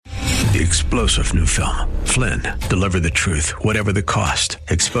The explosive new film, Flynn, deliver the truth, whatever the cost,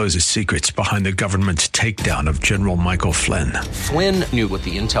 exposes secrets behind the government's takedown of General Michael Flynn. Flynn knew what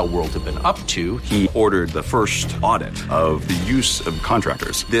the intel world had been up to. He ordered the first audit of the use of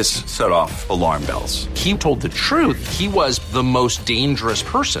contractors. This set off alarm bells. He told the truth. He was the most dangerous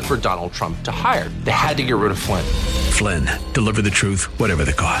person for Donald Trump to hire. They had to get rid of Flynn. Flynn, deliver the truth, whatever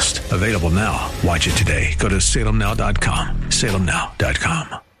the cost. Available now. Watch it today. Go to salemnow.com.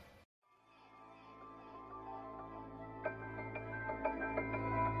 salemnow.com.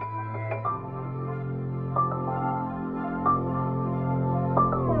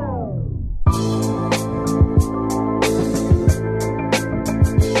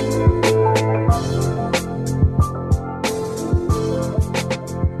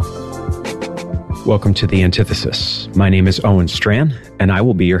 Welcome to The Antithesis. My name is Owen Strachan, and I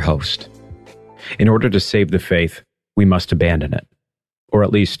will be your host. In order to save the faith, we must abandon it. Or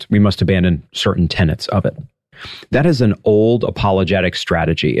at least, we must abandon certain tenets of it. That is an old apologetic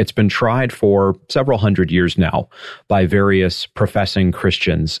strategy. It's been tried for several hundred years now by various professing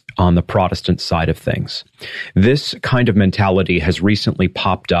Christians on the Protestant side of things. This kind of mentality has recently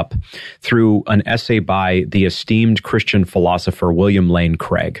popped up through an essay by the esteemed Christian philosopher William Lane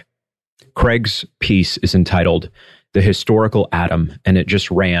Craig. Craig's piece is entitled The Historical Adam, and it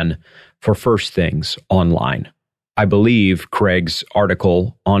just ran for First Things online. I believe Craig's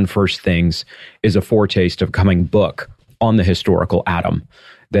article on First Things is a foretaste of a coming book on the historical Adam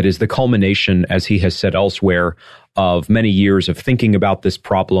that is the culmination, as he has said elsewhere, of many years of thinking about this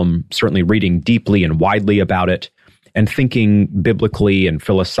problem, certainly reading deeply and widely about it, and thinking biblically and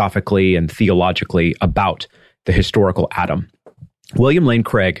philosophically and theologically about the historical Adam. William Lane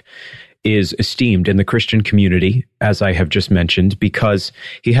Craig is esteemed in the Christian community, as I have just mentioned, because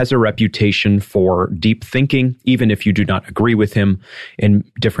he has a reputation for deep thinking. Even if you do not agree with him in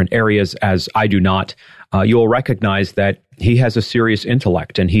different areas, as I do not, you will recognize that he has a serious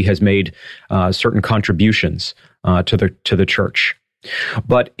intellect and he has made certain contributions to the church.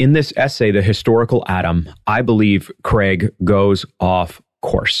 But in this essay, The Historical Adam, I believe Craig goes off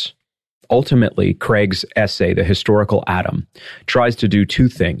course. Ultimately, Craig's essay, The Historical Adam, tries to do two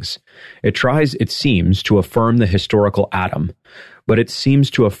things. It tries, it seems, to affirm the historical Adam, but it seems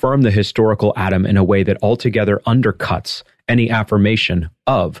to affirm the historical Adam in a way that altogether undercuts any affirmation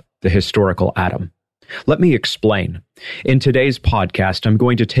of the historical Adam. Let me explain. In today's podcast, I'm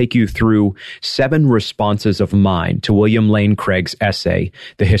going to take you through 7 responses of mine to William Lane Craig's essay,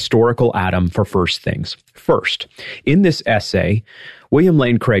 The Historical Adam for First Things. First, in this essay, William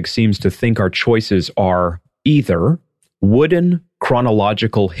Lane Craig seems to think our choices are either wooden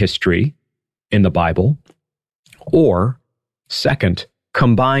chronological history in the Bible, or second,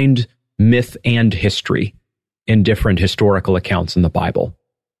 combined myth and history in different historical accounts in the Bible.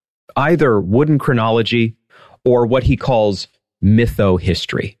 Either wooden chronology or what he calls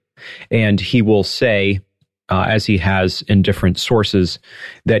mytho-history. And he will say, as he has in different sources,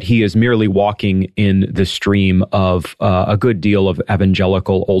 that he is merely walking in the stream of a good deal of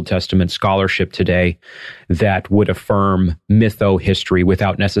evangelical Old Testament scholarship today that would affirm mytho-history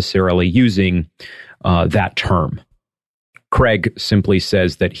without necessarily using that term. Craig simply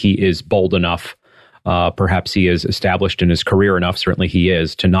says that he is bold enough, perhaps he is established in his career enough, certainly he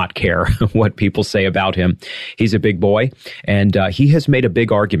is, to not care what people say about him. He's a big boy, and he has made a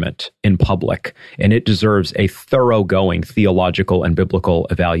big argument in public, and it deserves a thoroughgoing theological and biblical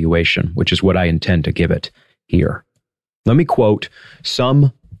evaluation, which is what I intend to give it here. Let me quote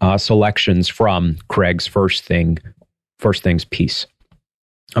some selections from Craig's First Things piece.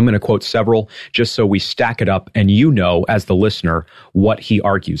 I'm going to quote several just so we stack it up and you know, as the listener, what he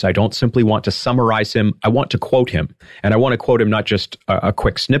argues. I don't simply want to summarize him. I want to quote him. And I want to quote him not just a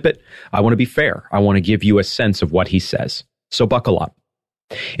quick snippet. I want to be fair. I want to give you a sense of what he says. So buckle up.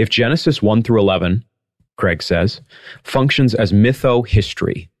 If Genesis 1 through 11, Craig says, functions as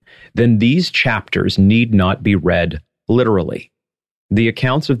mytho-history, then these chapters need not be read literally. The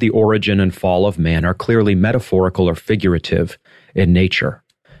accounts of the origin and fall of man are clearly metaphorical or figurative in nature,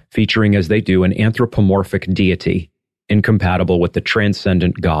 featuring as they do an anthropomorphic deity incompatible with the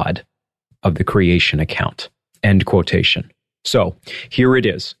transcendent God of the creation account. End quotation. So here it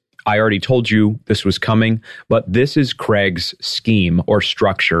is. I already told you this was coming, but this is Craig's scheme or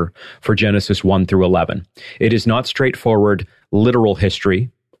structure for Genesis 1 through 11. It is not straightforward literal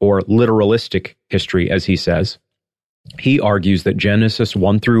history or literalistic history, as he says. He argues that Genesis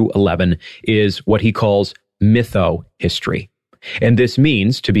 1 through 11 is what he calls mytho-history. And this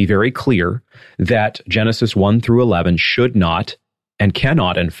means, to be very clear, that Genesis 1 through 11 should not and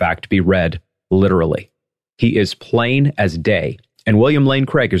cannot, in fact, be read literally. He is plain as day And William Lane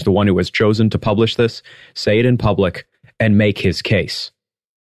Craig is the one who has chosen to publish this, say it in public, and make his case.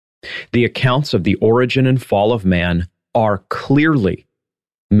 The accounts of the origin and fall of man are clearly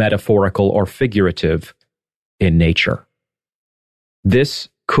metaphorical or figurative in nature. This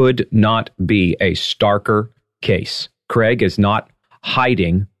could not be a starker case. Craig is not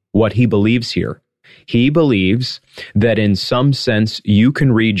hiding what he believes here. He believes that in some sense you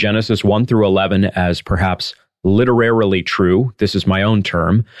can read Genesis 1 through 11 as perhaps literarily true. This is my own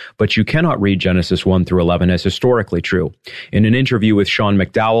term, but you cannot read Genesis 1 through 11 as historically true. In an interview with Sean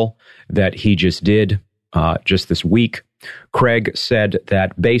McDowell that he just did just this week, Craig said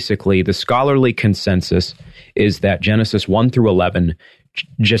that basically the scholarly consensus is that Genesis 1 through 11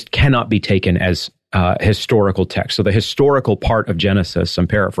 just cannot be taken as historical text. So the historical part of Genesis, I'm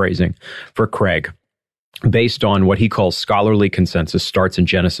paraphrasing for Craig, based on what he calls scholarly consensus, starts in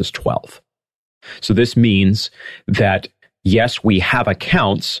Genesis 12. So this means that, yes, we have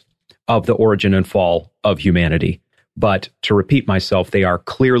accounts of the origin and fall of humanity, but to repeat myself, they are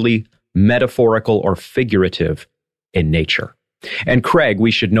clearly metaphorical or figurative in nature. And Craig,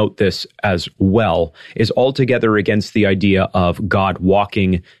 we should note this as well, is altogether against the idea of God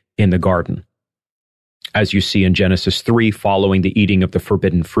walking in the garden. As you see in Genesis 3, following the eating of the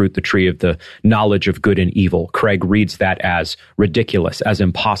forbidden fruit, the tree of the knowledge of good and evil, Craig reads that as ridiculous, as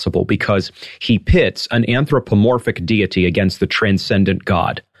impossible, because he pits an anthropomorphic deity against the transcendent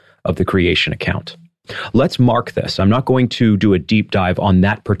God of the creation account. Let's mark this. I'm not going to do a deep dive on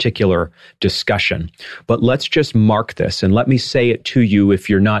that particular discussion, but let's just mark this, and let me say it to you if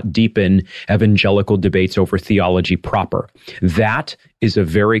you're not deep in evangelical debates over theology proper. That is a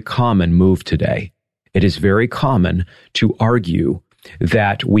very common move today. It is very common to argue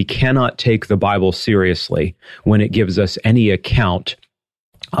that we cannot take the Bible seriously when it gives us any account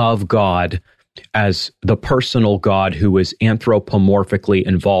of God as the personal God who is anthropomorphically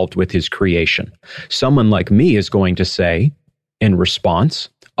involved with his creation. Someone like me is going to say, in response,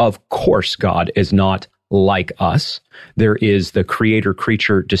 of course God is not like us. There is the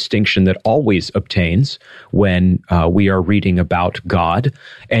creator-creature distinction that always obtains when we are reading about God.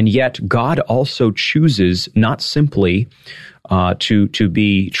 And yet God also chooses not simply to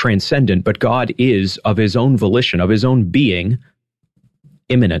be transcendent, but God is, of his own volition, of his own being,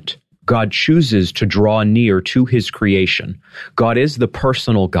 immanent. God chooses to draw near to his creation. God is the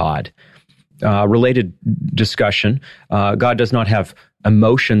personal God. Related discussion, God does not have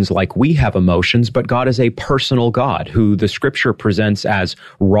emotions like we have emotions, but God is a personal God who the scripture presents as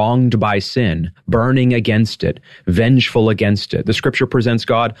wronged by sin, burning against it, vengeful against it. The scripture presents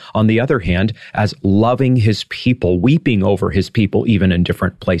God, on the other hand, as loving his people, weeping over his people, even in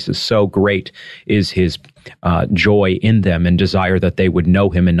different places. So great is his joy in them and desire that they would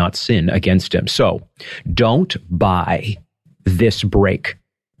know him and not sin against him. So don't buy this break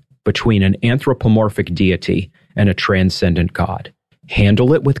between an anthropomorphic deity and a transcendent God.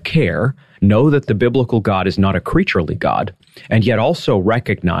 Handle it with care, know that the biblical God is not a creaturely God, and yet also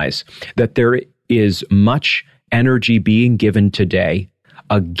recognize that there is much energy being given today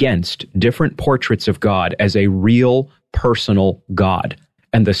against different portraits of God as a real personal God,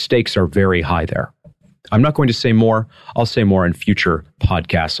 and the stakes are very high there. I'm not going to say more. I'll say more in future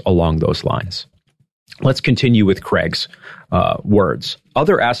podcasts along those lines. Let's continue with Craig's words.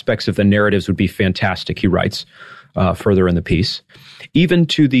 Other aspects of the narratives would be fantastic, he writes further in the piece, even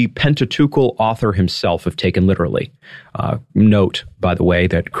to the Pentateuchal author himself if taken literally. Note, by the way,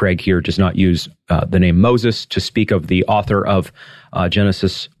 that Craig here does not use the name Moses to speak of the author of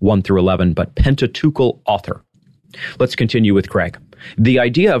Genesis 1 through 11, but Pentateuchal author. Let's continue with Craig. The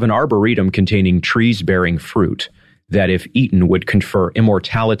idea of an arboretum containing trees bearing fruit that if eaten would confer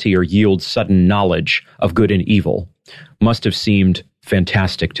immortality or yield sudden knowledge of good and evil must have seemed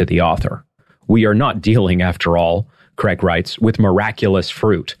fantastic to the author. We are not dealing, after all, Craig writes, with miraculous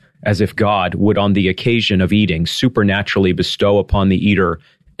fruit, as if God would on the occasion of eating supernaturally bestow upon the eater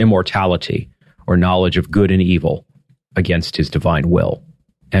immortality or knowledge of good and evil against his divine will.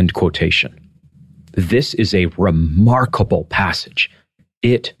 End quotation. This is a remarkable passage.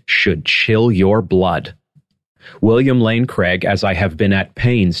 It should chill your blood. William Lane Craig, as I have been at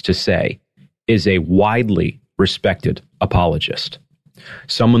pains to say, is a widely respected apologist.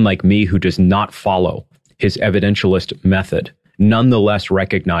 Someone like me who does not follow his evidentialist method nonetheless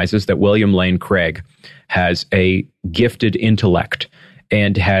recognizes that William Lane Craig has a gifted intellect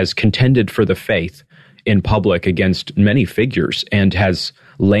and has contended for the faith in public against many figures and has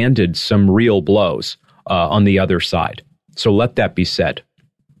landed some real blows on the other side. So let that be said.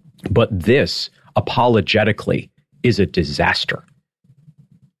 But this, apologetically, is a disaster.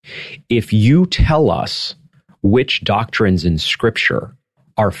 If you tell us which doctrines in Scripture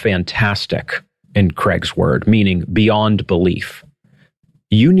are fantastic, in Craig's word, meaning beyond belief,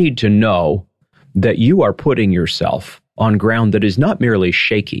 you need to know that you are putting yourself on ground that is not merely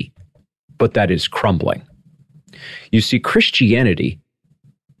shaky, but that is crumbling. You see, Christianity,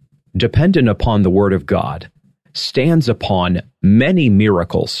 dependent upon the Word of God, stands upon many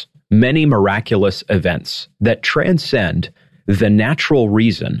miracles, many miraculous events that transcend the natural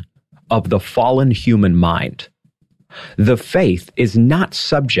reason of the fallen human mind. The faith is not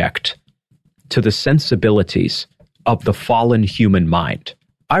subject to the sensibilities of the fallen human mind.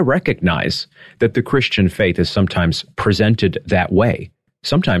 I recognize that the Christian faith is sometimes presented that way,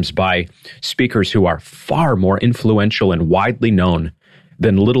 sometimes by speakers who are far more influential and widely known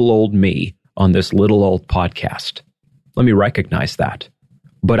than little old me on this little old podcast. Let me recognize that.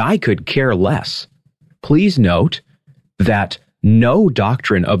 But I could care less. Please note that no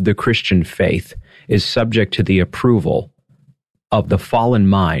doctrine of the Christian faith is subject to the approval of the fallen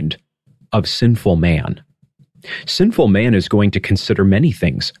mind of sinful man. Sinful man is going to consider many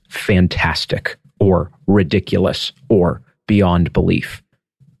things fantastic or ridiculous or beyond belief.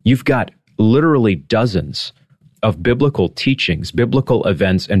 You've got literally dozens of biblical teachings, biblical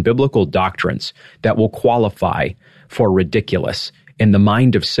events, and biblical doctrines that will qualify for ridiculous in the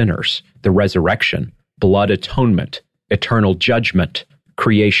mind of sinners: the resurrection, blood atonement, eternal judgment,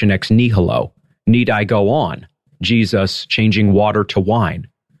 creation ex nihilo. Need I go on? Jesus changing water to wine.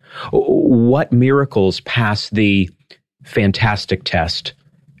 What miracles pass the fantastic test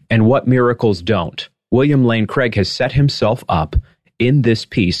and what miracles don't? William Lane Craig has set himself up in this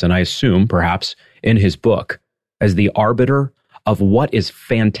piece, and I assume perhaps in his book, as the arbiter of what is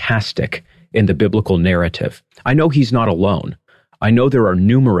fantastic in the biblical narrative. I know he's not alone. I know there are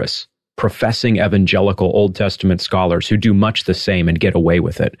numerous professing evangelical Old Testament scholars who do much the same and get away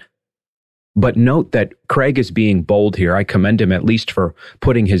with it. But note that Craig is being bold here. I commend him at least for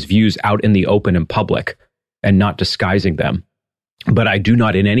putting his views out in the open and public and not disguising them. But I do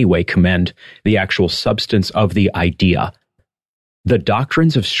not in any way commend the actual substance of the idea. The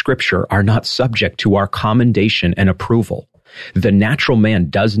doctrines of Scripture are not subject to our commendation and approval. The natural man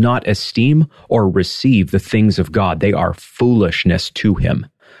does not esteem or receive the things of God. They are foolishness to him.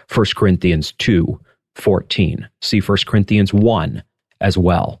 1 Corinthians 2:14. See 1 Corinthians 1 as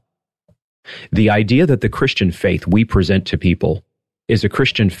well. The idea that the Christian faith we present to people is a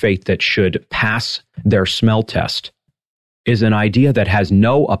Christian faith that should pass their smell test is an idea that has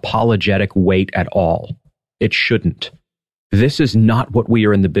no apologetic weight at all. It shouldn't. This is not what we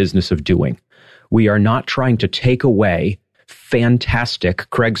are in the business of doing. We are not trying to take away fantastic,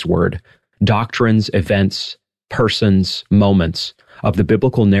 Craig's word, doctrines, events, persons, moments of the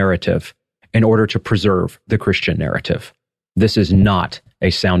biblical narrative in order to preserve the Christian narrative. This is not a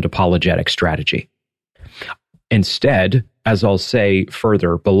sound apologetic strategy. Instead, as I'll say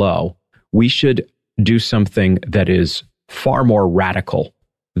further below, we should do something that is far more radical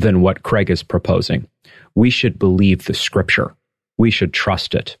than what Craig is proposing. We should believe the Scripture. We should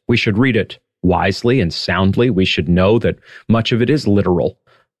trust it. We should read it wisely and soundly. We should know that much of it is literal.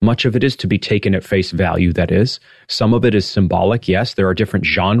 Much of it is to be taken at face value, that is. Some of it is symbolic. Yes, there are different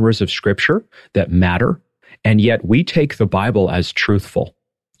genres of Scripture that matter, and yet we take the Bible as truthful.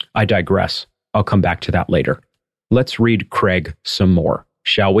 I digress. I'll come back to that later. Let's read Craig some more,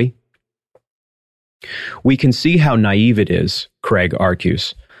 shall we? We can see how naive it is, Craig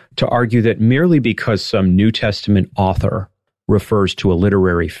argues, to argue that merely because some New Testament author refers to a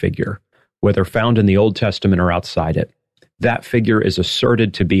literary figure, whether found in the Old Testament or outside it, that figure is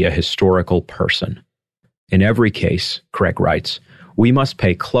asserted to be a historical person. In every case, Craig writes, we must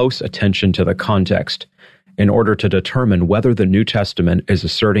pay close attention to the context in order to determine whether the New Testament is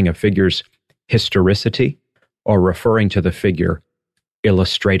asserting a figure's historicity or referring to the figure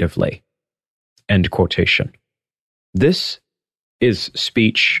illustratively. End quotation. This is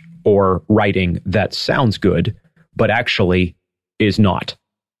speech or writing that sounds good, but actually is not.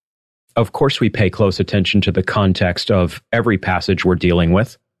 Of course, we pay close attention to the context of every passage we're dealing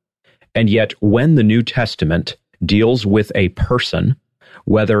with, and yet when the New Testament deals with a person,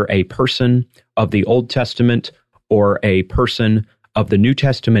 whether a person of the Old Testament or a person of the New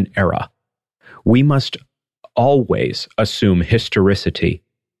Testament era, we must always assume historicity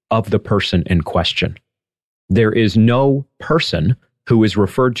of the person in question. There is no person who is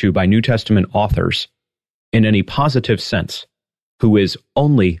referred to by New Testament authors in any positive sense who is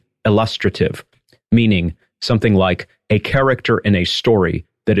only illustrative, meaning something like a character in a story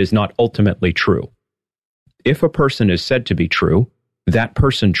that is not ultimately true. If a person is said to be true, that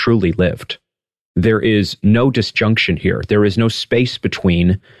person truly lived. There is no disjunction here. There is no space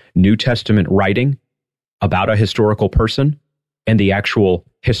between New Testament writing about a historical person and the actual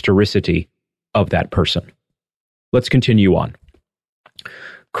historicity of that person. Let's continue on.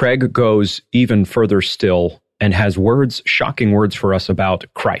 Craig goes even further still and has shocking words for us about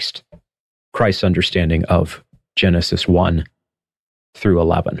Christ's understanding of Genesis 1 through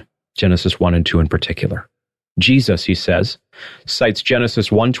 11, Genesis 1 and 2 in particular. Jesus, he says, cites Genesis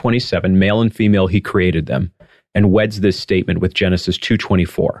 1:27, male and female he created them, and weds this statement with Genesis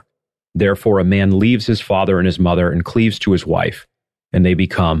 2:24. Therefore a man leaves his father and his mother and cleaves to his wife, and they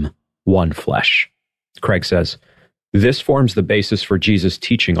become one flesh. Craig says, this forms the basis for Jesus'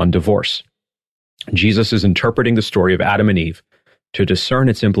 teaching on divorce. Jesus is interpreting the story of Adam and Eve to discern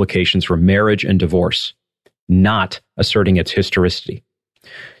its implications for marriage and divorce, not asserting its historicity.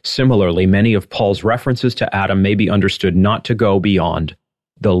 Similarly, many of Paul's references to Adam may be understood not to go beyond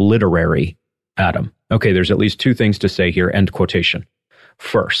the literary Adam. Okay, there's at least two things to say here, end quotation.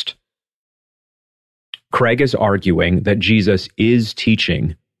 First, Craig is arguing that Jesus is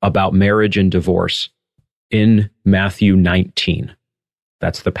teaching about marriage and divorce in Matthew 19.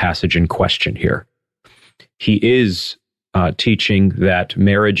 That's the passage in question here. He is teaching that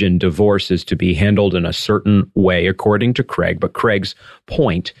marriage and divorce is to be handled in a certain way, according to Craig. But Craig's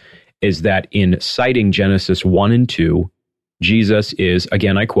point is that in citing Genesis 1 and 2, Jesus is,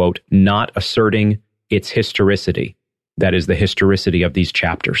 again, I quote, not asserting its historicity. That is the historicity of these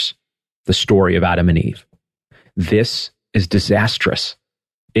chapters, the story of Adam and Eve. This is disastrous.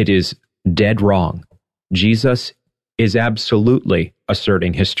 It is dead wrong. Jesus is absolutely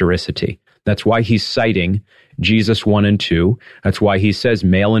asserting historicity. That's why he's citing Jesus 1 and 2. That's why he says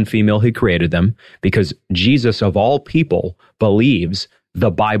male and female he created them, because Jesus of all people believes the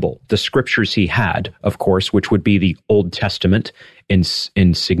Bible, the scriptures he had, of course, which would be the Old Testament in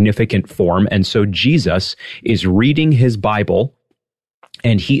significant form. And so Jesus is reading his Bible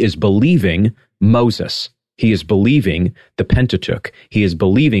and he is believing Moses. He is believing the Pentateuch. He is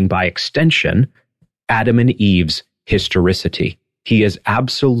believing, by extension, Adam and Eve's historicity. He is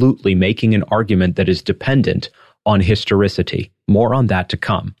absolutely making an argument that is dependent on historicity. More on that to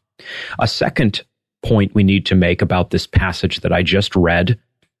come. A second point we need to make about this passage that I just read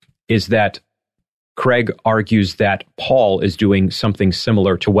is that Craig argues that Paul is doing something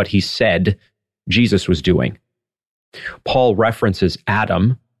similar to what he said Jesus was doing. Paul references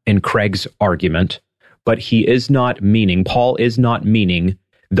Adam in Craig's argument, but Paul is not meaning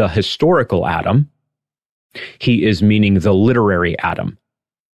the historical Adam. He is meaning the literary Adam.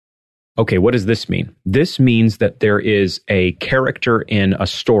 Okay, what does this mean? This means that there is a character in a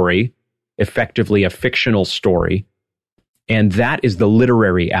story, effectively a fictional story, and that is the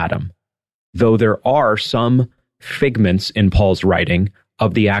literary Adam, though there are some figments in Paul's writing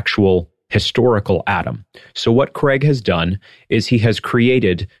of the actual historical Adam. So what Craig has done is he has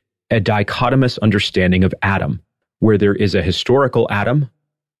created a dichotomous understanding of Adam, where there is a historical Adam,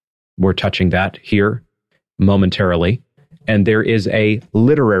 we're touching that here momentarily, and there is a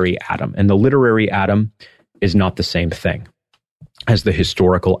literary Adam, and the literary Adam is not the same thing as the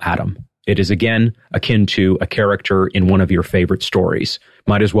historical Adam. It is, again, akin to a character in one of your favorite stories.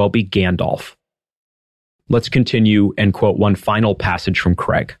 Might as well be Gandalf. Let's continue and quote one final passage from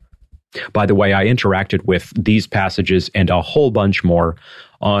Craig. By the way, I interacted with these passages and a whole bunch more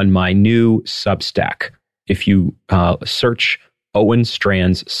on my new Substack. If you search Owen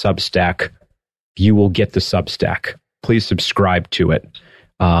Strand's Substack, you will get the Substack. Please subscribe to it.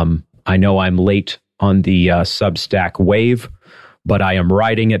 I know I'm late on the Substack wave, but I am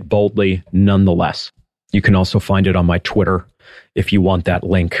riding it boldly nonetheless. You can also find it on my Twitter if you want that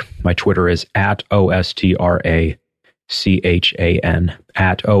link. My Twitter is @OSTRACHAN,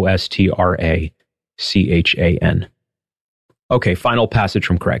 @OSTRACHAN. Okay, final passage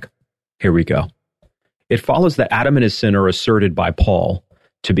from Craig. Here we go. It follows that Adam and his sin are asserted by Paul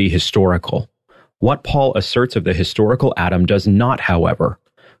to be historical. What Paul asserts of the historical Adam does not, however,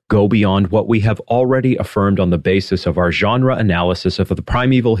 go beyond what we have already affirmed on the basis of our genre analysis of the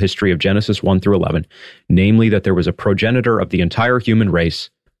primeval history of Genesis 1 through 11, namely that there was a progenitor of the entire human race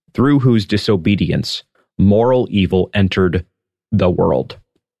through whose disobedience moral evil entered the world.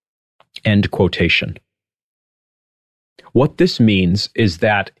 End quotation. What this means is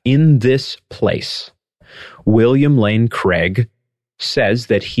that in this place, William Lane Craig says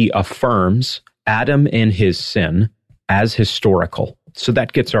that he affirms Adam and his sin as historical. So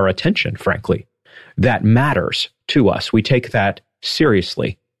that gets our attention, frankly. That matters to us. We take that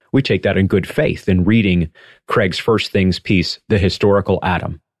seriously. We take that in good faith in reading Craig's First Things piece, The Historical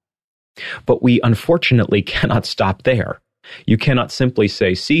Adam. But we unfortunately cannot stop there. You cannot simply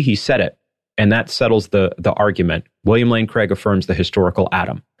say, see, he said it, and that settles the argument. William Lane Craig affirms the historical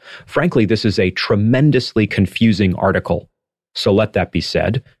Adam. Frankly, this is a tremendously confusing article. So let that be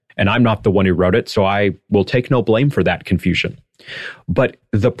said. And I'm not the one who wrote it, so I will take no blame for that confusion. But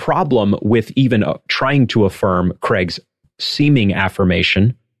the problem with even trying to affirm Craig's seeming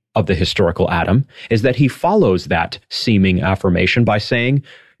affirmation of the historical Adam is that he follows that seeming affirmation by saying,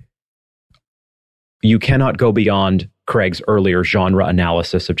 you cannot go beyond Craig's earlier genre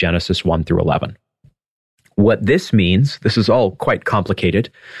analysis of Genesis 1 through 11. What this means, this is all quite complicated,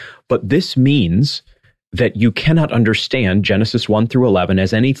 but this means that you cannot understand Genesis 1 through 11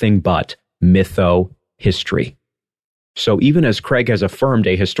 as anything but mytho-history. So even as Craig has affirmed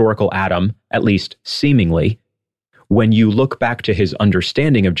a historical Adam, at least seemingly, when you look back to his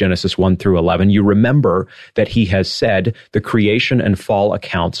understanding of Genesis 1 through 11, you remember that he has said the creation and fall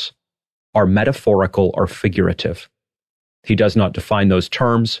accounts are metaphorical or figurative. He does not define those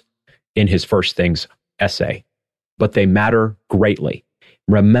terms in his First Things essay, but they matter greatly.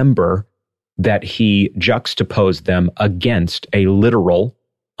 Remember that he juxtaposed them against a literal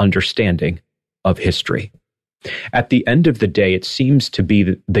understanding of history. At the end of the day, it seems to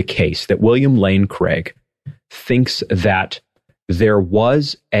be the case that William Lane Craig thinks that there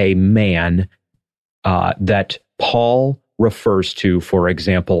was a man that Paul refers to, for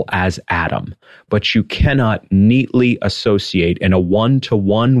example, as Adam, but you cannot neatly associate in a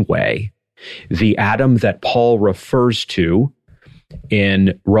one-to-one way the Adam that Paul refers to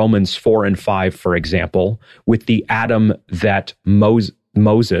in Romans 4 and 5, for example, with the Adam that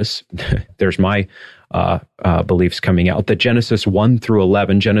Moses, there's my beliefs coming out, that Genesis 1 through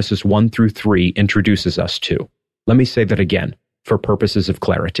 11, Genesis 1 through 3 introduces us to. Let me say that again for purposes of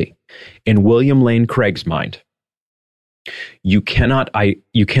clarity. In William Lane Craig's mind, you cannot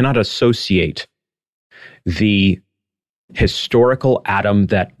associate the historical Adam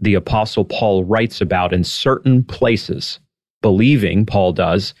that the Apostle Paul writes about in certain places, believing Paul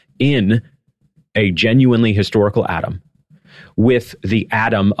does in a genuinely historical Adam, with the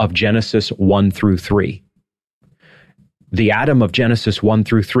Adam of Genesis 1 through 3. The Adam of Genesis 1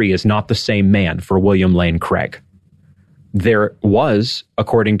 through 3 is not the same man for William Lane Craig. There was,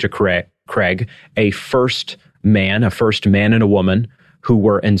 according to Craig, a first man and a woman who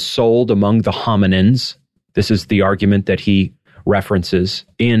were ensouled among the hominins. This is the argument that he references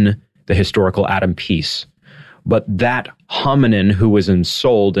in the historical Adam piece. But that hominin who was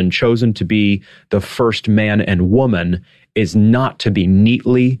ensouled and chosen to be the first man and woman is not to be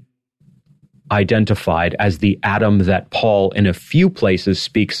neatly identified as the Adam that Paul in a few places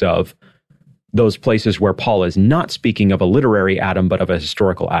speaks of, those places where Paul is not speaking of a literary Adam, but of a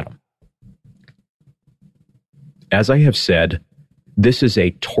historical Adam. As I have said, this is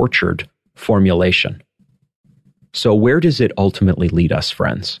a tortured formulation. So where does it ultimately lead us,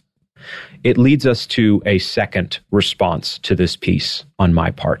 friends? It leads us to a second response to this piece on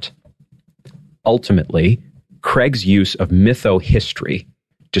my part. Ultimately, Craig's use of mytho-history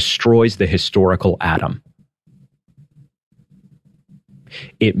destroys the historical Adam.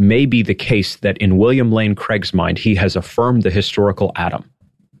 It may be the case that in William Lane Craig's mind, he has affirmed the historical Adam.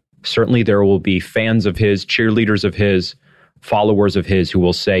 Certainly there will be fans of his, cheerleaders of his, followers of his who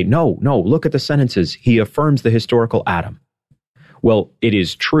will say, no, look at the sentences. He affirms the historical Adam. Well, it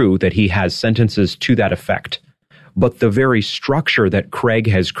is true that he has sentences to that effect, but the very structure that Craig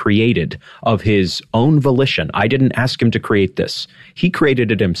has created of his own volition, I didn't ask him to create this. He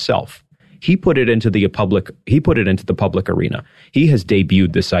created it himself. He put it into the public arena. He has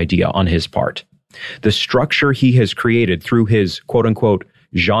debuted this idea on his part. The structure he has created through his quote-unquote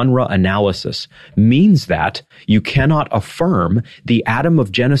genre analysis means that you cannot affirm the Adam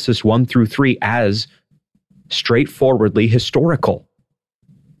of Genesis 1 through 3 as straightforwardly historical.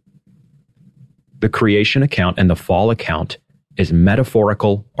 The creation account and the fall account is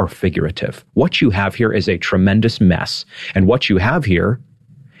metaphorical or figurative. What you have here is a tremendous mess, and what you have here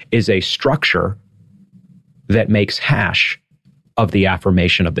is a structure that makes hash of the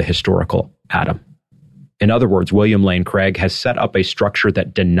affirmation of the historical Adam. In other words, William Lane Craig has set up a structure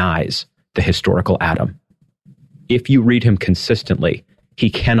that denies the historical Adam. If you read him consistently, he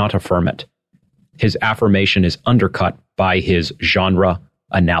cannot affirm it. His affirmation is undercut by his genre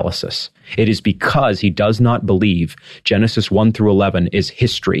analysis. It is because he does not believe Genesis 1 through 11 is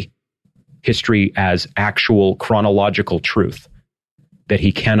history as actual chronological truth, that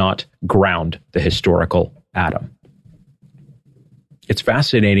he cannot ground the historical Adam. It's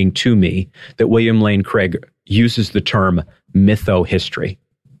fascinating to me that William Lane Craig uses the term mytho-history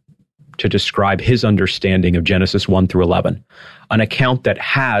to describe his understanding of Genesis 1 through 11, an account that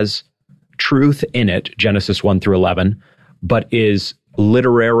has truth in it, Genesis 1 through 11, but is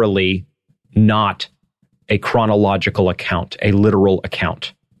literarily not a chronological account, a literal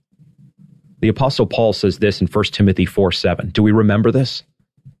account. The Apostle Paul says this in 1 Timothy 4:7. Do we remember this?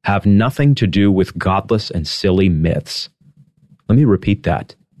 Have nothing to do with godless and silly myths. Let me repeat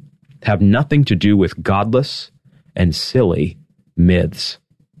that. Have nothing to do with godless and silly myths.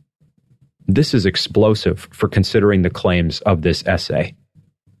 This is explosive for considering the claims of this essay,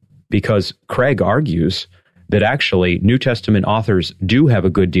 because Craig argues that actually New Testament authors do have a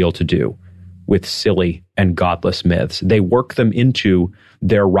good deal to do with silly and godless myths. They work them into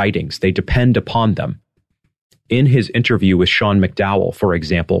their writings. They depend upon them. In his interview with Sean McDowell, for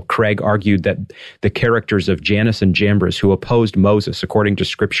example, Craig argued that the characters of Jannes and Jambres, who opposed Moses according to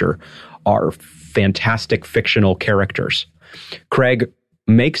Scripture, are fantastic fictional characters. Craig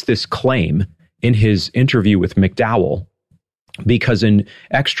makes this claim in his interview with McDowell because in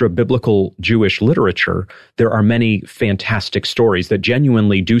extra-biblical Jewish literature, there are many fantastic stories that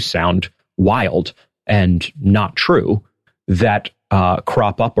genuinely do sound wild and not true that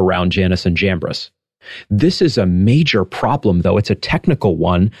crop up around Jannes and Jambres. This is a major problem, though. It's a technical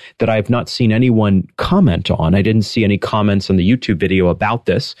one that I have not seen anyone comment on. I didn't see any comments on the YouTube video about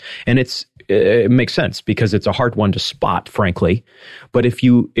this, and it makes sense because it's a hard one to spot, frankly. But if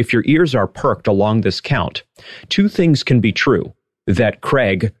your ears are perked along this count, two things can be true that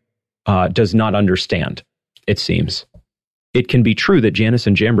Craig does not understand, it seems. It can be true that Jannes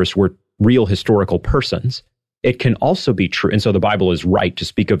and Jambres were real historical persons. It can also be true, and so the Bible is right to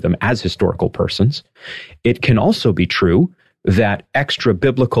speak of them as historical persons. It can also be true that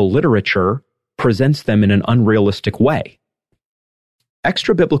extra-biblical literature presents them in an unrealistic way.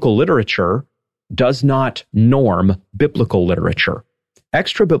 Extra-biblical literature does not norm biblical literature.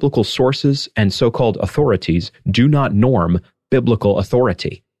 Extra-biblical sources and so-called authorities do not norm biblical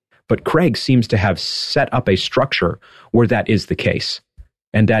authority. But Craig seems to have set up a structure where that is the case.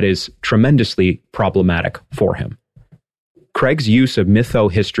 And that is tremendously problematic for him. Craig's use of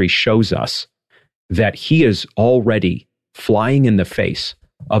mytho-history shows us that he is already flying in the face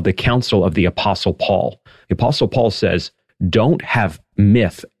of the counsel of the Apostle Paul. The Apostle Paul says, don't have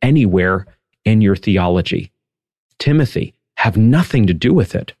myth anywhere in your theology. Timothy, have nothing to do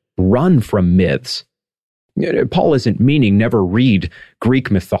with it. Run from myths. Paul isn't meaning never read Greek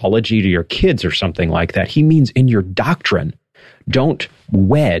mythology to your kids or something like that. He means in your doctrine. Don't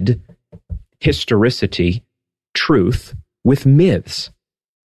wed historicity, truth, with myths.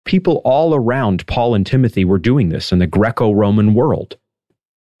 People all around Paul and Timothy were doing this in the Greco-Roman world.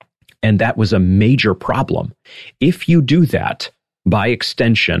 And that was a major problem. If you do that, by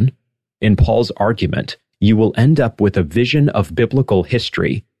extension, in Paul's argument, you will end up with a vision of biblical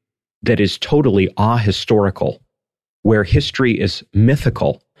history that is totally ahistorical, where history is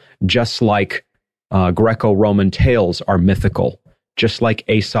mythical, just like Greco-Roman tales are mythical, just like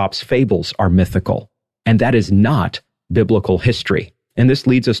Aesop's fables are mythical. And that is not biblical history. And this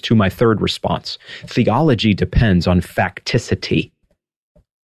leads us to my third response. Theology depends on facticity.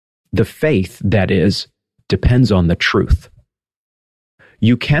 The faith, that is, depends on the truth.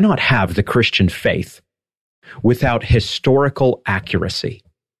 You cannot have the Christian faith without historical accuracy.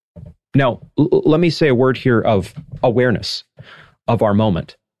 Now, let me say a word here of awareness of our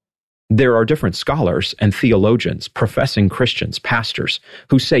moment. There are different scholars and theologians, professing Christians, pastors,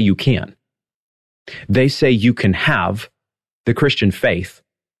 who say you can. They say you can have the Christian faith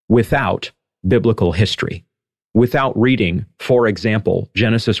without biblical history, without reading, for example,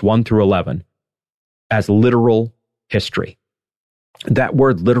 Genesis 1 through 11 as literal history. That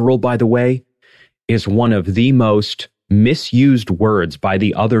word literal, by the way, is one of the most misused words by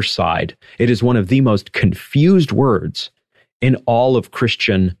the other side. It is one of the most confused words in all of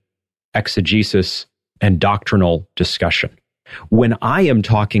Christian exegesis and doctrinal discussion. When I am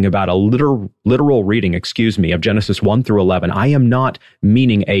talking about a literal reading, of Genesis 1 through 11, I am not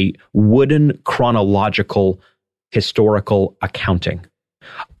meaning a wooden chronological historical accounting.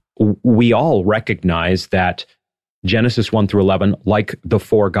 We all recognize that Genesis 1 through 11, like the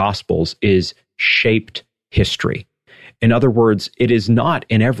four Gospels, is shaped history. In other words, it is not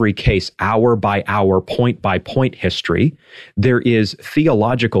in every case hour by hour, point by point history. There is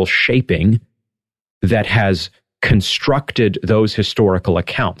theological shaping that has constructed those historical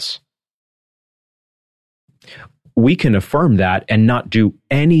accounts. We can affirm that and not do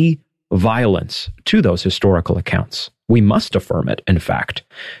any violence to those historical accounts. We must affirm it, in fact.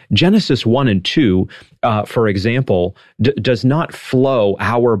 Genesis 1 and 2, for example, does not flow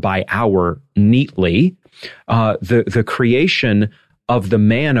hour by hour neatly. The creation of the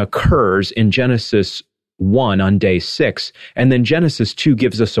man occurs in Genesis 1 on day 6, and then Genesis 2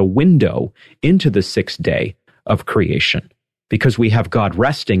 gives us a window into the sixth day of creation, because we have God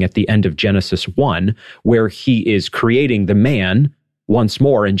resting at the end of Genesis 1, where he is creating the man once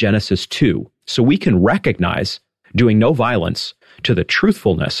more in Genesis 2, so we can recognize, doing no violence to the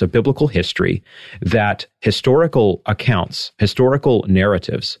truthfulness of biblical history, that historical accounts, historical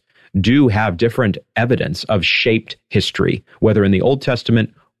narratives, do have different evidence of shaped history, whether in the Old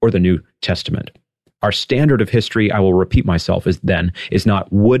Testament or the New Testament. Our standard of history, I will repeat myself, is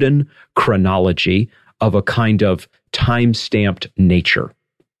not wooden chronology of a kind of time-stamped nature.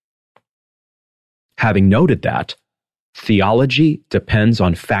 Having noted that, theology depends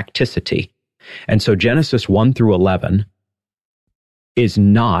on facticity. And so Genesis 1 through 11 is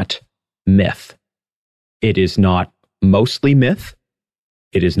not myth. It is not mostly myth.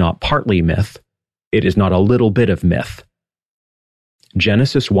 It is not partly myth. It is not a little bit of myth.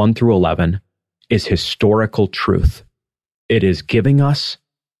 Genesis 1 through 11 is historical truth. It is giving us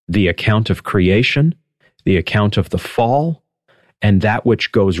the account of creation, the account of the fall, and that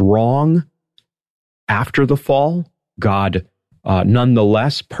which goes wrong after the fall, God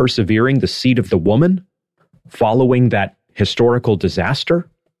nonetheless persevering the seed of the woman, following that historical disaster.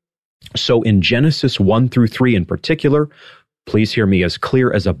 So in Genesis 1 through 3 in particular, please hear me as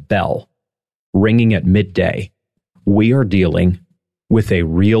clear as a bell ringing at midday, we are dealing with a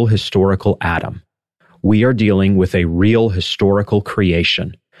real historical Adam. We are dealing with a real historical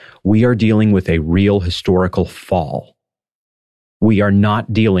creation. We are dealing with a real historical fall. We are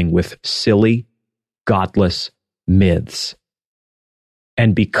not dealing with silly, godless myths.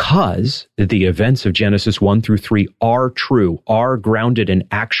 And because the events of Genesis 1 through 3 are true, are grounded in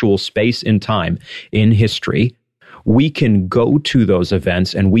actual space and time in history, we can go to those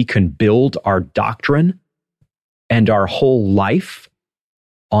events and we can build our doctrine and our whole life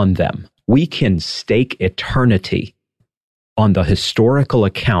on them. We can stake eternity on the historical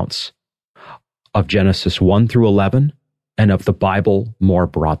accounts of Genesis 1 through 11 and of the Bible more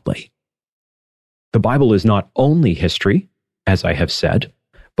broadly. The Bible is not only history, as I have said,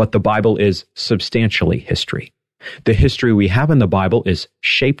 but the Bible is substantially history. The history we have in the Bible is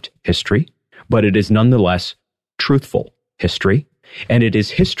shaped history, but it is nonetheless truthful history, and it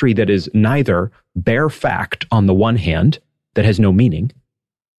is history that is neither bare fact on the one hand, that has no meaning,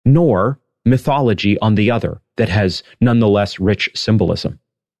 nor mythology on the other, that has nonetheless rich symbolism.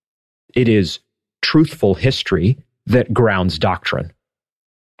 It is truthful history that grounds doctrine.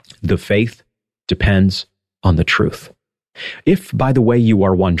 The faith depends on the truth. If, by the way, you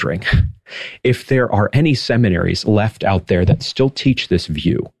are wondering, if there are any seminaries left out there that still teach this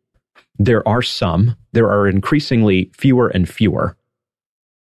view, there are increasingly fewer and fewer.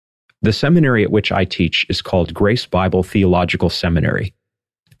 The seminary at which I teach is called Grace Bible Theological Seminary.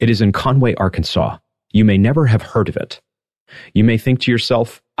 It is in Conway, Arkansas. You may never have heard of it. You may think to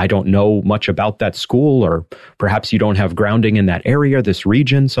yourself, I don't know much about that school, or perhaps you don't have grounding in that area, this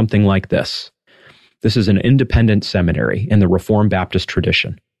region, something like this. This is an independent seminary in the Reformed Baptist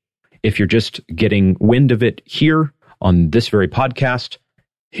tradition. If you're just getting wind of it here on this very podcast,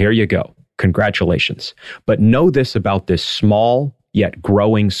 here you go. Congratulations. But know this about this small yet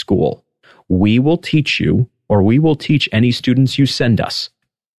growing school. We will teach you, or we will teach any students you send us,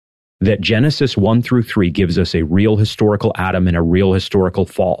 that Genesis 1 through 3 gives us a real historical Adam and a real historical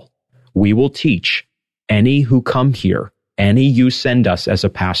fall. We will teach any who come here, any you send us as a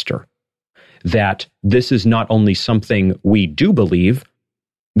pastor, that this is not only something we do believe,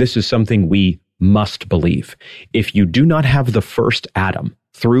 this is something we must believe. If you do not have the first Adam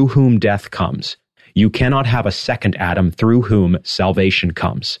through whom death comes, you cannot have a second Adam through whom salvation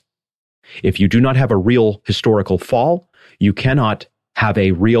comes. If you do not have a real historical fall, you cannot have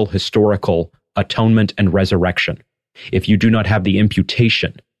a real historical atonement and resurrection. If you do not have the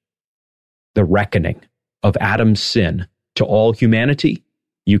imputation, the reckoning of Adam's sin to all humanity,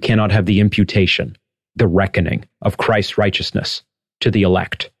 you cannot have the imputation, the reckoning of Christ's righteousness to the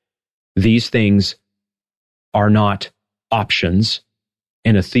elect. These things are not options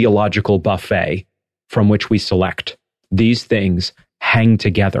in a theological buffet from which we select. These things hang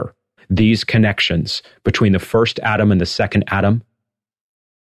together. These connections between the first Adam and the second Adam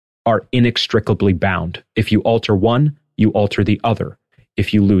are inextricably bound. If you alter one, you alter the other.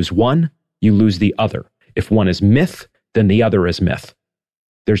 If you lose one, you lose the other. If one is myth, then the other is myth.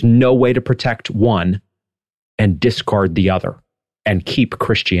 There's no way to protect one and discard the other and keep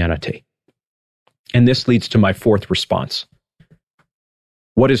Christianity. And this leads to my fourth response.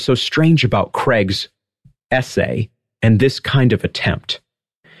 What is so strange about Craig's essay and this kind of attempt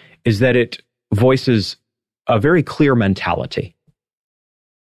is that it voices a very clear mentality.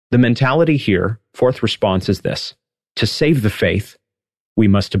 The mentality here, fourth response, is this: to save the faith, we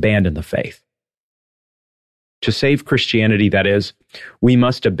must abandon the faith. To save Christianity, that is, we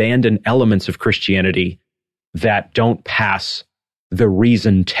must abandon elements of Christianity that don't pass the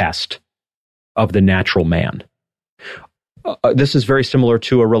reason test of the natural man. This is very similar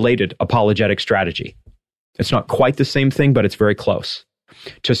to a related apologetic strategy. It's not quite the same thing, but it's very close.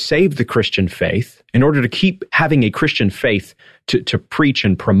 To save the Christian faith, in order to keep having a Christian faith to preach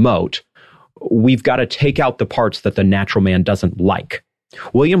and promote, we've got to take out the parts that the natural man doesn't like.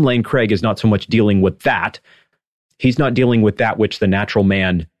 William Lane Craig is not so much dealing with that. He's not dealing with that which the natural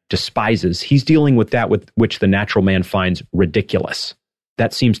man despises. He's dealing with that with which the natural man finds ridiculous.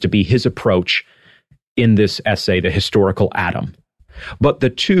 That seems to be his approach in this essay, The Historical Adam. But the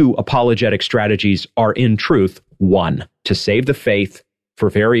two apologetic strategies are in truth, one, to save the faith for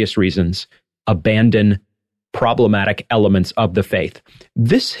various reasons, abandon problematic elements of the faith.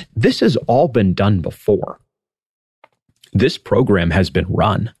 This has all been done before. This program has been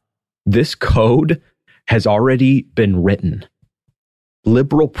run. This code has already been written.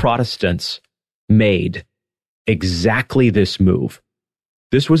 Liberal Protestants made exactly this move.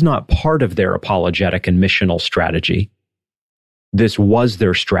 This was not part of their apologetic and missional strategy. This was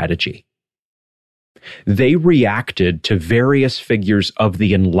their strategy. They reacted to various figures of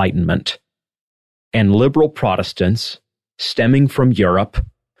the Enlightenment, and liberal Protestants, stemming from Europe,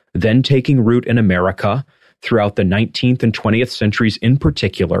 then taking root in America throughout the 19th and 20th centuries in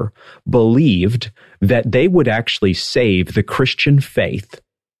particular, believed that they would actually save the Christian faith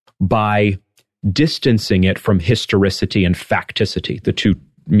by distancing it from historicity and facticity. The two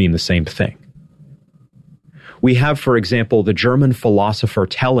mean the same thing. We have, for example, the German philosopher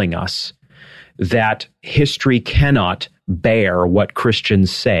telling us that history cannot bear what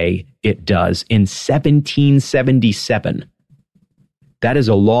Christians say it does in 1777. That is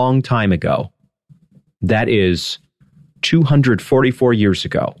a long time ago. That is 244 years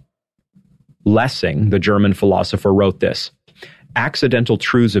ago. Lessing, the German philosopher, wrote this: accidental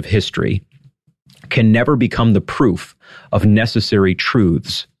truths of history can never become the proof of necessary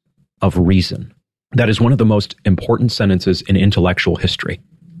truths of reason. That is one of the most important sentences in intellectual history.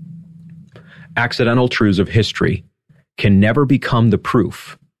 Accidental truths of history can never become the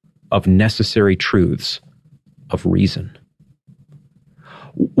proof of necessary truths of reason.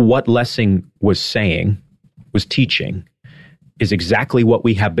 What Lessing was saying, was teaching, is exactly what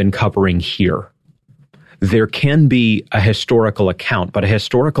we have been covering here. There can be a historical account, but a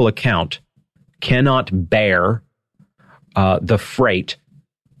historical account cannot bear the freight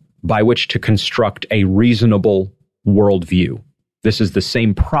by which to construct a reasonable worldview. This is the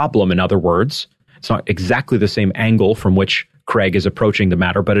same problem, in other words. It's not exactly the same angle from which Craig is approaching the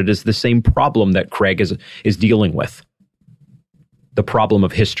matter, but it is the same problem that Craig is dealing with. The problem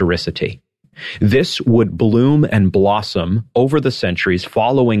of historicity. This would bloom and blossom over the centuries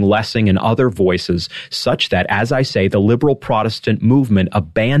following Lessing and other voices, such that, as I say, the liberal Protestant movement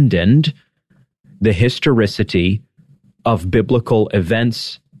abandoned the historicity of biblical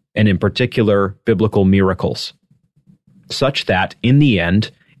events, and in particular, biblical miracles, such that, in the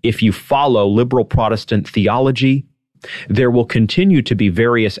end, if you follow liberal Protestant theology, there will continue to be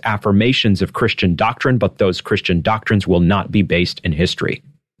various affirmations of Christian doctrine, but those Christian doctrines will not be based in history.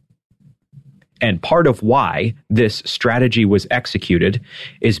 And part of why this strategy was executed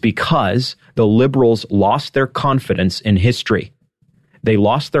is because the liberals lost their confidence in history. They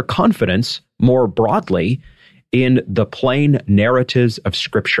lost their confidence, more broadly, in the plain narratives of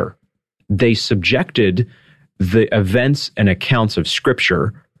Scripture. They subjected the events and accounts of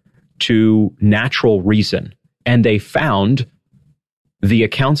Scripture to natural reason, and they found the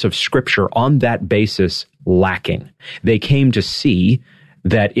accounts of Scripture on that basis lacking. They came to see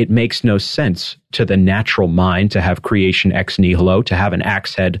that it makes no sense to the natural mind to have creation ex nihilo, to have an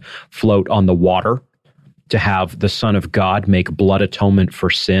axe head float on the water, to have the Son of God make blood atonement for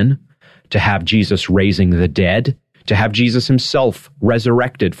sin, to have Jesus raising the dead, to have Jesus himself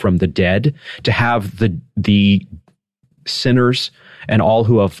resurrected from the dead, to have the sinners and all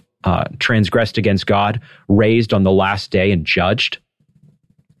who have transgressed against God raised on the last day and judged.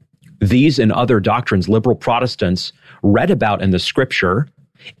 These and other doctrines liberal Protestants read about in the Scripture,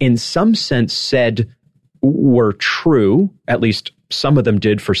 in some sense said were true, at least some of them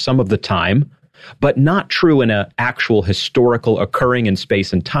did for some of the time, but not true in an actual historical occurring in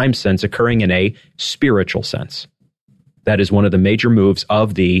space and time sense, occurring in a spiritual sense. That is one of the major moves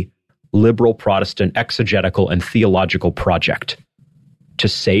of the liberal Protestant exegetical and theological project. To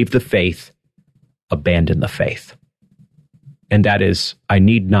save the faith, abandon the faith. And that is, I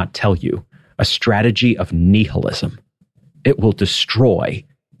need not tell you, a strategy of nihilism. It will destroy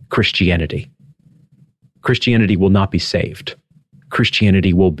Christianity. Christianity will not be saved.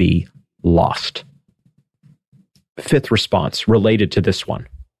 Christianity will be lost. Fifth response, related to this one.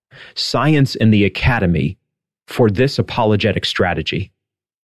 Science in the academy for this apologetic strategy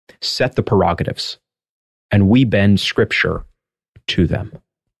set the prerogatives, and we bend Scripture to them.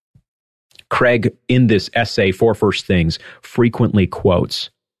 Craig, in this essay, Four First Things, frequently quotes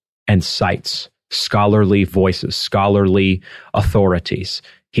and cites scholarly voices, scholarly authorities.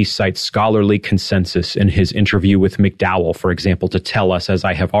 He cites scholarly consensus in his interview with McDowell, for example, to tell us, as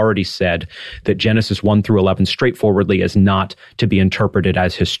I have already said, that Genesis 1 through 11 straightforwardly is not to be interpreted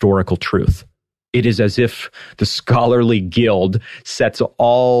as historical truth. It is as if the scholarly guild sets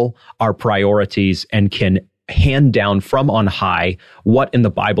all our priorities and can hand down from on high what in the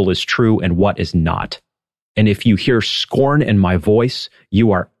Bible is true and what is not. And if you hear scorn in my voice,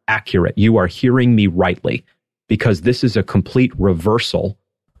 you are accurate. You are hearing me rightly, because this is a complete reversal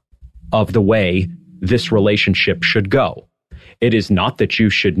of the way this relationship should go. It is not that you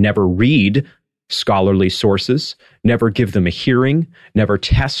should never read scholarly sources, never give them a hearing, never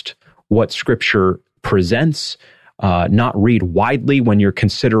test what Scripture presents, not read widely when you're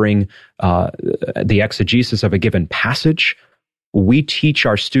considering the exegesis of a given passage. We teach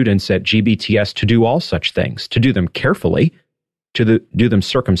our students at GBTS to do all such things, to do them carefully, to do them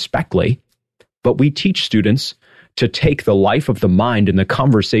circumspectly, but we teach students to take the life of the mind and the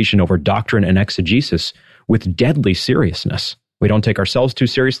conversation over doctrine and exegesis with deadly seriousness. We don't take ourselves too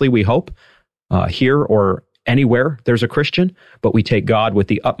seriously, we hope, here or anywhere there's a Christian, but we take God with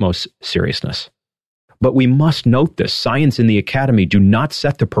the utmost seriousness. But we must note this: science and the academy do not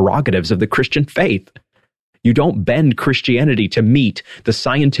set the prerogatives of the Christian faith. You don't bend Christianity to meet the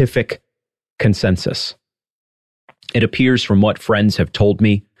scientific consensus. It appears from what friends have told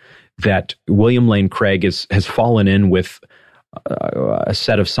me that William Lane Craig has fallen in with a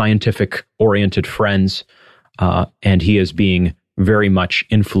set of scientific-oriented friends, and he is being very much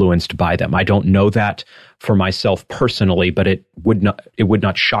influenced by them. I don't know that for myself personally, but it would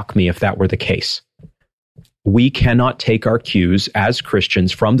not shock me if that were the case. We cannot take our cues as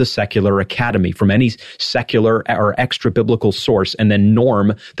Christians from the secular academy, from any secular or extra-biblical source, and then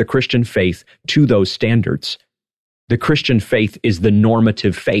norm the Christian faith to those standards. The Christian faith is the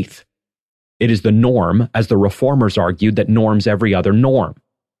normative faith. It is the norm, as the Reformers argued, that norms every other norm.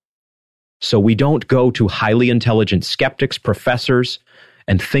 So we don't go to highly intelligent skeptics, professors,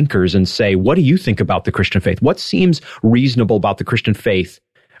 and thinkers and say, what do you think about the Christian faith? What seems reasonable about the Christian faith?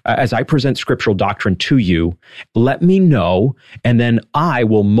 As I present scriptural doctrine to you, let me know, and then I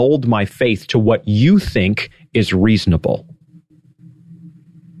will mold my faith to what you think is reasonable.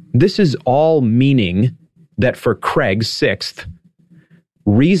 This is all meaning that for Craig, sixth,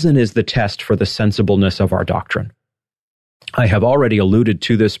 reason is the test for the sensibleness of our doctrine. I have already alluded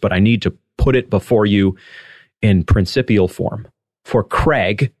to this, but I need to put it before you in principial form. For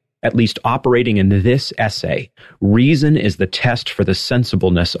Craig, at least operating in this essay, reason is the test for the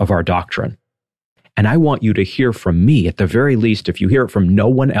sensibleness of our doctrine. And I want you to hear from me, at the very least, if you hear it from no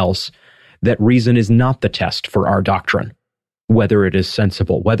one else, that reason is not the test for our doctrine, whether it is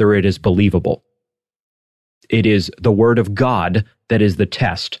sensible, whether it is believable. It is the Word of God that is the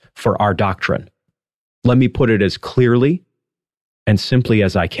test for our doctrine. Let me put it as clearly and simply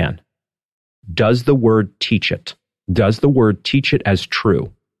as I can. Does the Word teach it? Does the Word teach it as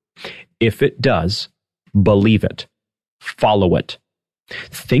true? If it does, believe it, follow it,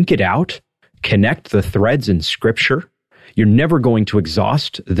 think it out, connect the threads in Scripture. You're never going to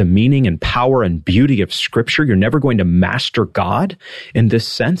exhaust the meaning and power and beauty of Scripture. You're never going to master God in this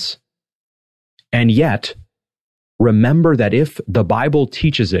sense. And yet, remember that if the Bible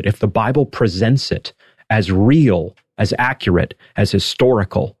teaches it, if the Bible presents it as real, as accurate, as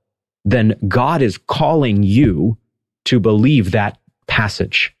historical, then God is calling you to believe that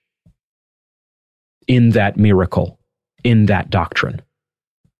passage, in that miracle, in that doctrine.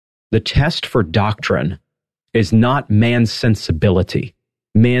 The test for doctrine is not man's sensibility,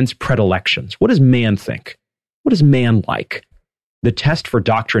 man's predilections. What does man think? What is man like? The test for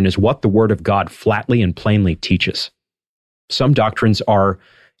doctrine is what the Word of God flatly and plainly teaches. Some doctrines are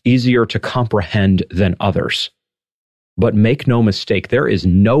easier to comprehend than others. But make no mistake, there is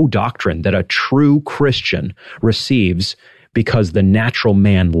no doctrine that a true Christian receives because the natural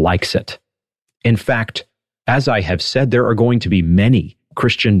man likes it. In fact, as I have said, there are going to be many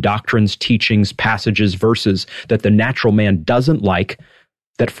Christian doctrines, teachings, passages, verses that the natural man doesn't like,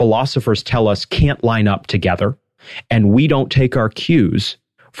 that philosophers tell us can't line up together, and we don't take our cues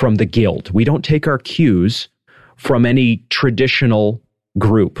from the guild. We don't take our cues from any traditional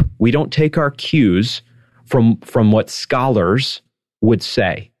group. We don't take our cues from what scholars would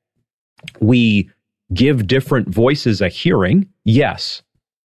say. We give different voices a hearing, yes.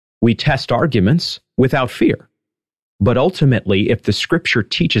 We test arguments without fear. But ultimately, if the Scripture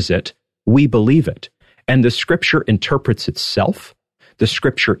teaches it, we believe it. And the Scripture interprets itself. The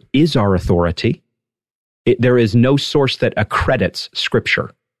Scripture is our authority. There is no source that accredits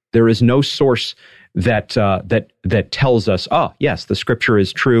Scripture. There is no source that tells us, oh, yes, the Scripture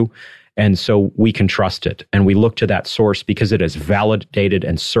is true, and so we can trust it. And we look to that source because it has validated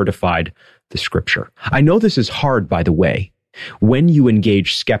and certified the Scripture. I know this is hard, by the way, when you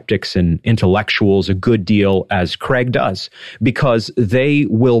engage skeptics and intellectuals a good deal, as Craig does, because they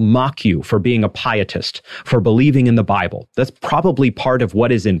will mock you for being a pietist, for believing in the Bible. That's probably part of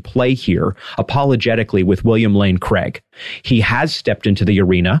what is in play here, apologetically, with William Lane Craig. He has stepped into the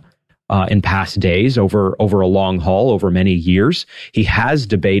arena in past days, over a long haul, over many years. He has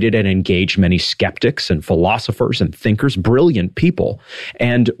debated and engaged many skeptics and philosophers and thinkers, brilliant people.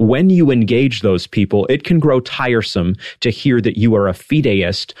 And when you engage those people, it can grow tiresome to hear that you are a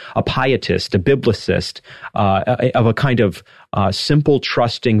fideist, a pietist, a biblicist, of a kind of simple,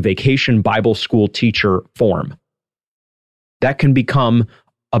 trusting vacation Bible school teacher form. That can become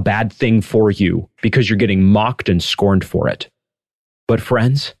a bad thing for you because you're getting mocked and scorned for it. But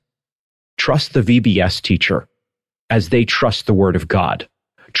friends, trust the VBS teacher as they trust the Word of God.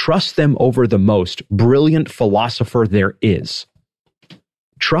 Trust them over the most brilliant philosopher there is.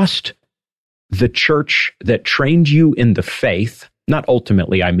 Trust the church that trained you in the faith, not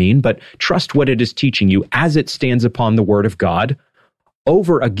ultimately, I mean, but trust what it is teaching you as it stands upon the Word of God,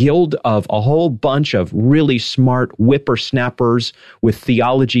 over a guild of a whole bunch of really smart whippersnappers with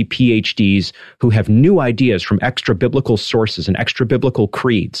theology PhDs who have new ideas from extra-biblical sources and extra-biblical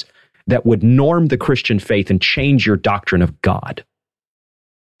creeds that would norm the Christian faith and change your doctrine of God.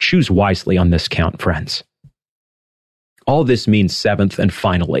 Choose wisely on this count, friends. All this means, seventh and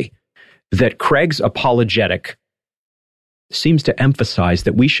finally, that Craig's apologetic seems to emphasize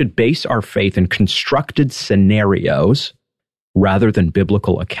that we should base our faith in constructed scenarios rather than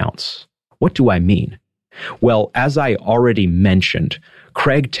biblical accounts. What do I mean? Well, as I already mentioned,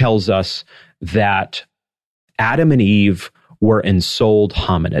 Craig tells us that Adam and Eve were ensouled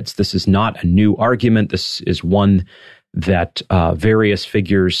hominids. This is not a new argument. This is one that various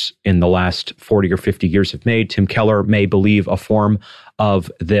figures in the last 40 or 50 years have made. Tim Keller may believe a form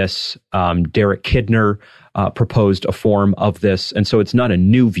of this. Derek Kidner proposed a form of this. And so it's not a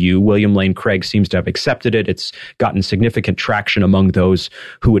new view. William Lane Craig seems to have accepted it. It's gotten significant traction among those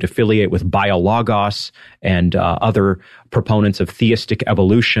who would affiliate with Biologos and other proponents of theistic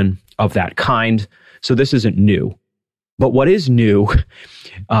evolution of that kind. So this isn't new. But what is new,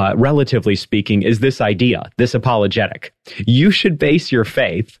 relatively speaking, is this idea, this apologetic. You should base your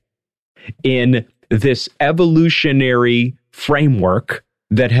faith in this evolutionary framework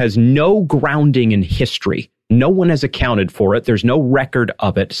that has no grounding in history. No one has accounted for it. There's no record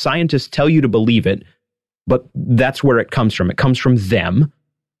of it. Scientists tell you to believe it, but that's where it comes from. It comes from them.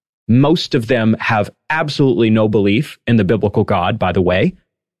 Most of them have absolutely no belief in the biblical God, by the way,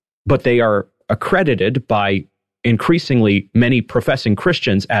 but they are accredited by increasingly many professing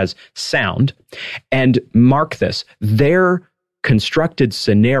Christians as sound. And mark this, their constructed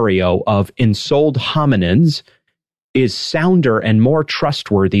scenario of ensouled hominins is sounder and more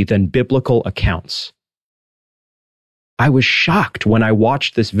trustworthy than biblical accounts. I was shocked when I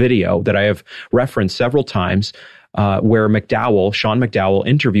watched this video that I have referenced several times, where Sean McDowell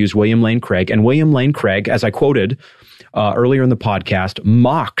interviews William Lane Craig, and William Lane Craig, as I quoted earlier in the podcast,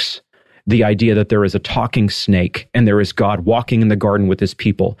 mocks the idea that there is a talking snake and there is God walking in the garden with his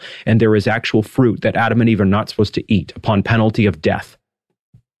people, and there is actual fruit that Adam and Eve are not supposed to eat upon penalty of death.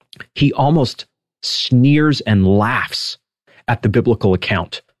 He almost sneers and laughs at the biblical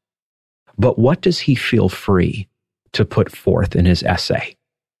account. But what does he feel free to put forth in his essay?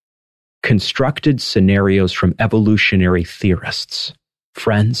 Constructed scenarios from evolutionary theorists.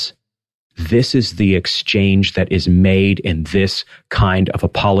 Friends, this is the exchange that is made in this kind of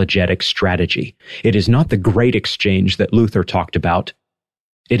apologetic strategy. It is not the great exchange that Luther talked about.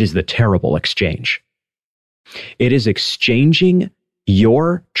 It is the terrible exchange. It is exchanging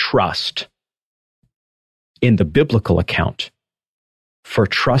your trust in the biblical account for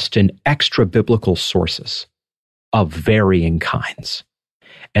trust in extra-biblical sources of varying kinds.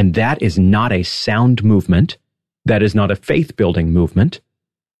 And that is not a sound movement. That is not a faith-building movement.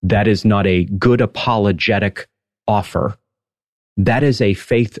 That is not a good apologetic offer. That is a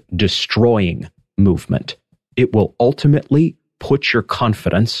faith-destroying movement. It will ultimately put your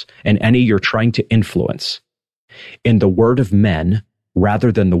confidence in any you're trying to influence in the word of men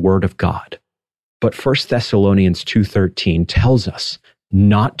rather than the word of God. But 1 Thessalonians 2:13 tells us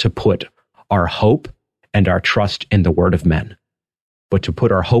not to put our hope and our trust in the word of men, but to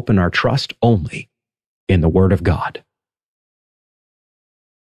put our hope and our trust only in the word of God.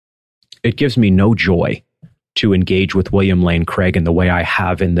 it gives me no joy to engage with William Lane Craig in the way I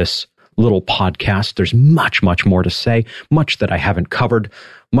have in this little podcast. There's much, much more to say, much that I haven't covered,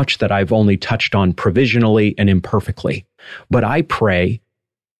 much that I've only touched on provisionally and imperfectly. But I pray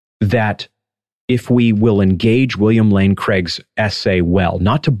that if we will engage William Lane Craig's essay well,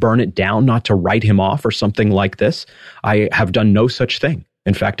 not to burn it down, not to write him off or something like this. I have done no such thing.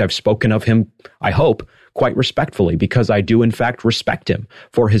 In fact, I've spoken of him, I hope, quite respectfully, because I do, in fact, respect him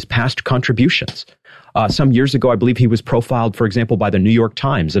for his past contributions. Some years ago, I believe he was profiled, for example, by the New York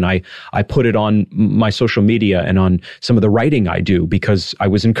Times, and I put it on my social media and on some of the writing I do because I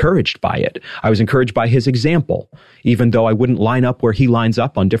was encouraged by it. I was encouraged by his example. Even though I wouldn't line up where he lines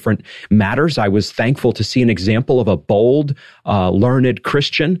up on different matters, I was thankful to see an example of a bold, learned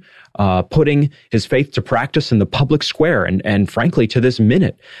Christian putting his faith to practice in the public square. And frankly, to this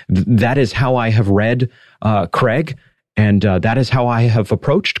minute, that is how I have read Craig, and that is how I have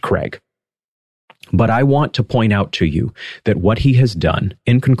approached Craig. But I want to point out to you that what he has done,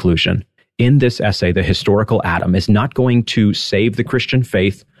 in conclusion, in this essay, The Historical Adam, is not going to save the Christian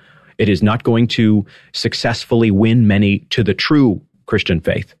faith. It is not going to successfully win many to the true Christian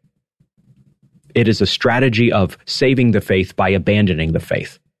faith. It is a strategy of saving the faith by abandoning the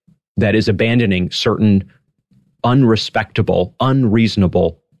faith. That is, abandoning certain unrespectable,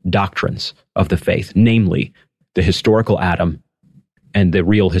 unreasonable doctrines of the faith, namely the historical Adam and the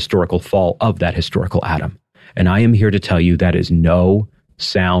real historical fall of that historical Adam. And I am here to tell you that is no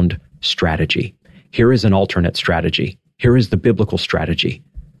sound strategy. Here is an alternate strategy. Here is the biblical strategy.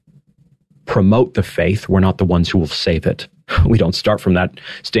 Promote the faith. We're not the ones who will save it. We don't start from that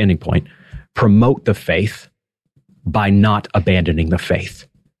standing point. Promote the faith by not abandoning the faith.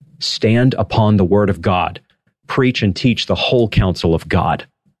 Stand upon the word of God. Preach and teach the whole counsel of God.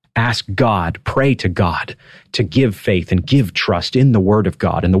 Ask God, pray to God to give faith and give trust in the Word of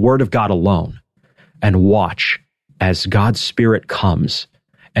God and the Word of God alone. And watch as God's Spirit comes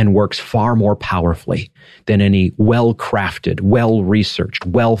and works far more powerfully than any well-crafted, well-researched,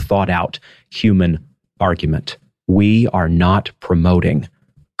 well-thought-out human argument. We are not promoting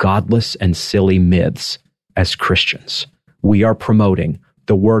godless and silly myths as Christians. We are promoting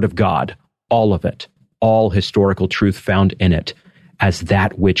the Word of God, all of it, all historical truth found in it, as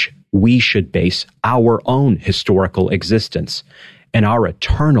that which we should base our own historical existence and our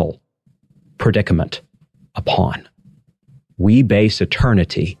eternal predicament upon. We base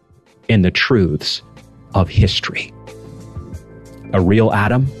eternity in the truths of history. A real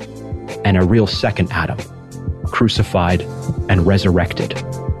Adam and a real second Adam, crucified and resurrected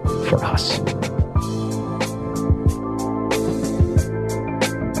for us.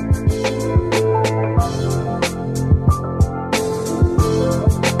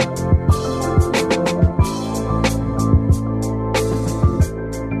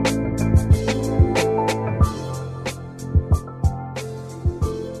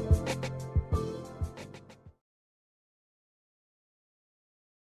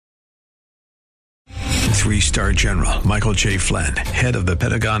 Three-star General Michael J. Flynn, head of the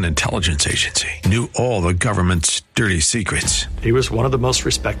Pentagon Intelligence Agency, knew all the government's dirty secrets. He was one of the most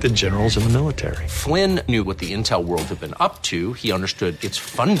respected generals in the military. Flynn knew what the intel world had been up to. He understood its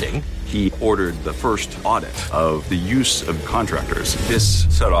funding. He ordered the first audit of the use of contractors. This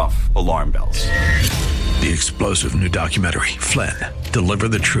set off alarm bells. The explosive new documentary, Flynn, Deliver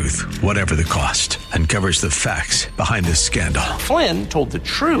the Truth, Whatever the Cost, uncovers the facts behind this scandal. Flynn told the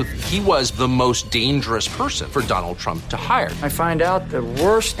truth. He was the most dangerous person for Donald Trump to hire. I find out the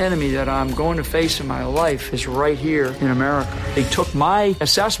worst enemy that I'm going to face in my life is right here in America. They took my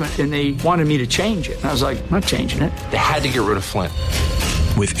assessment and they wanted me to change it. And I was like, I'm not changing it. They had to get rid of Flynn.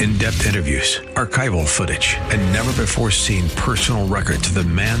 With in-depth interviews, archival footage, and never-before-seen personal records of the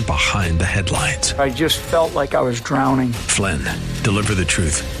man behind the headlines. I just felt like I was drowning. Flynn, Deliver the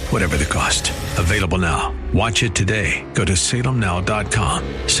Truth, Whatever the Cost. Available now. Watch it today. Go to salemnow.com.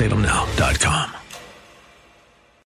 salemnow.com.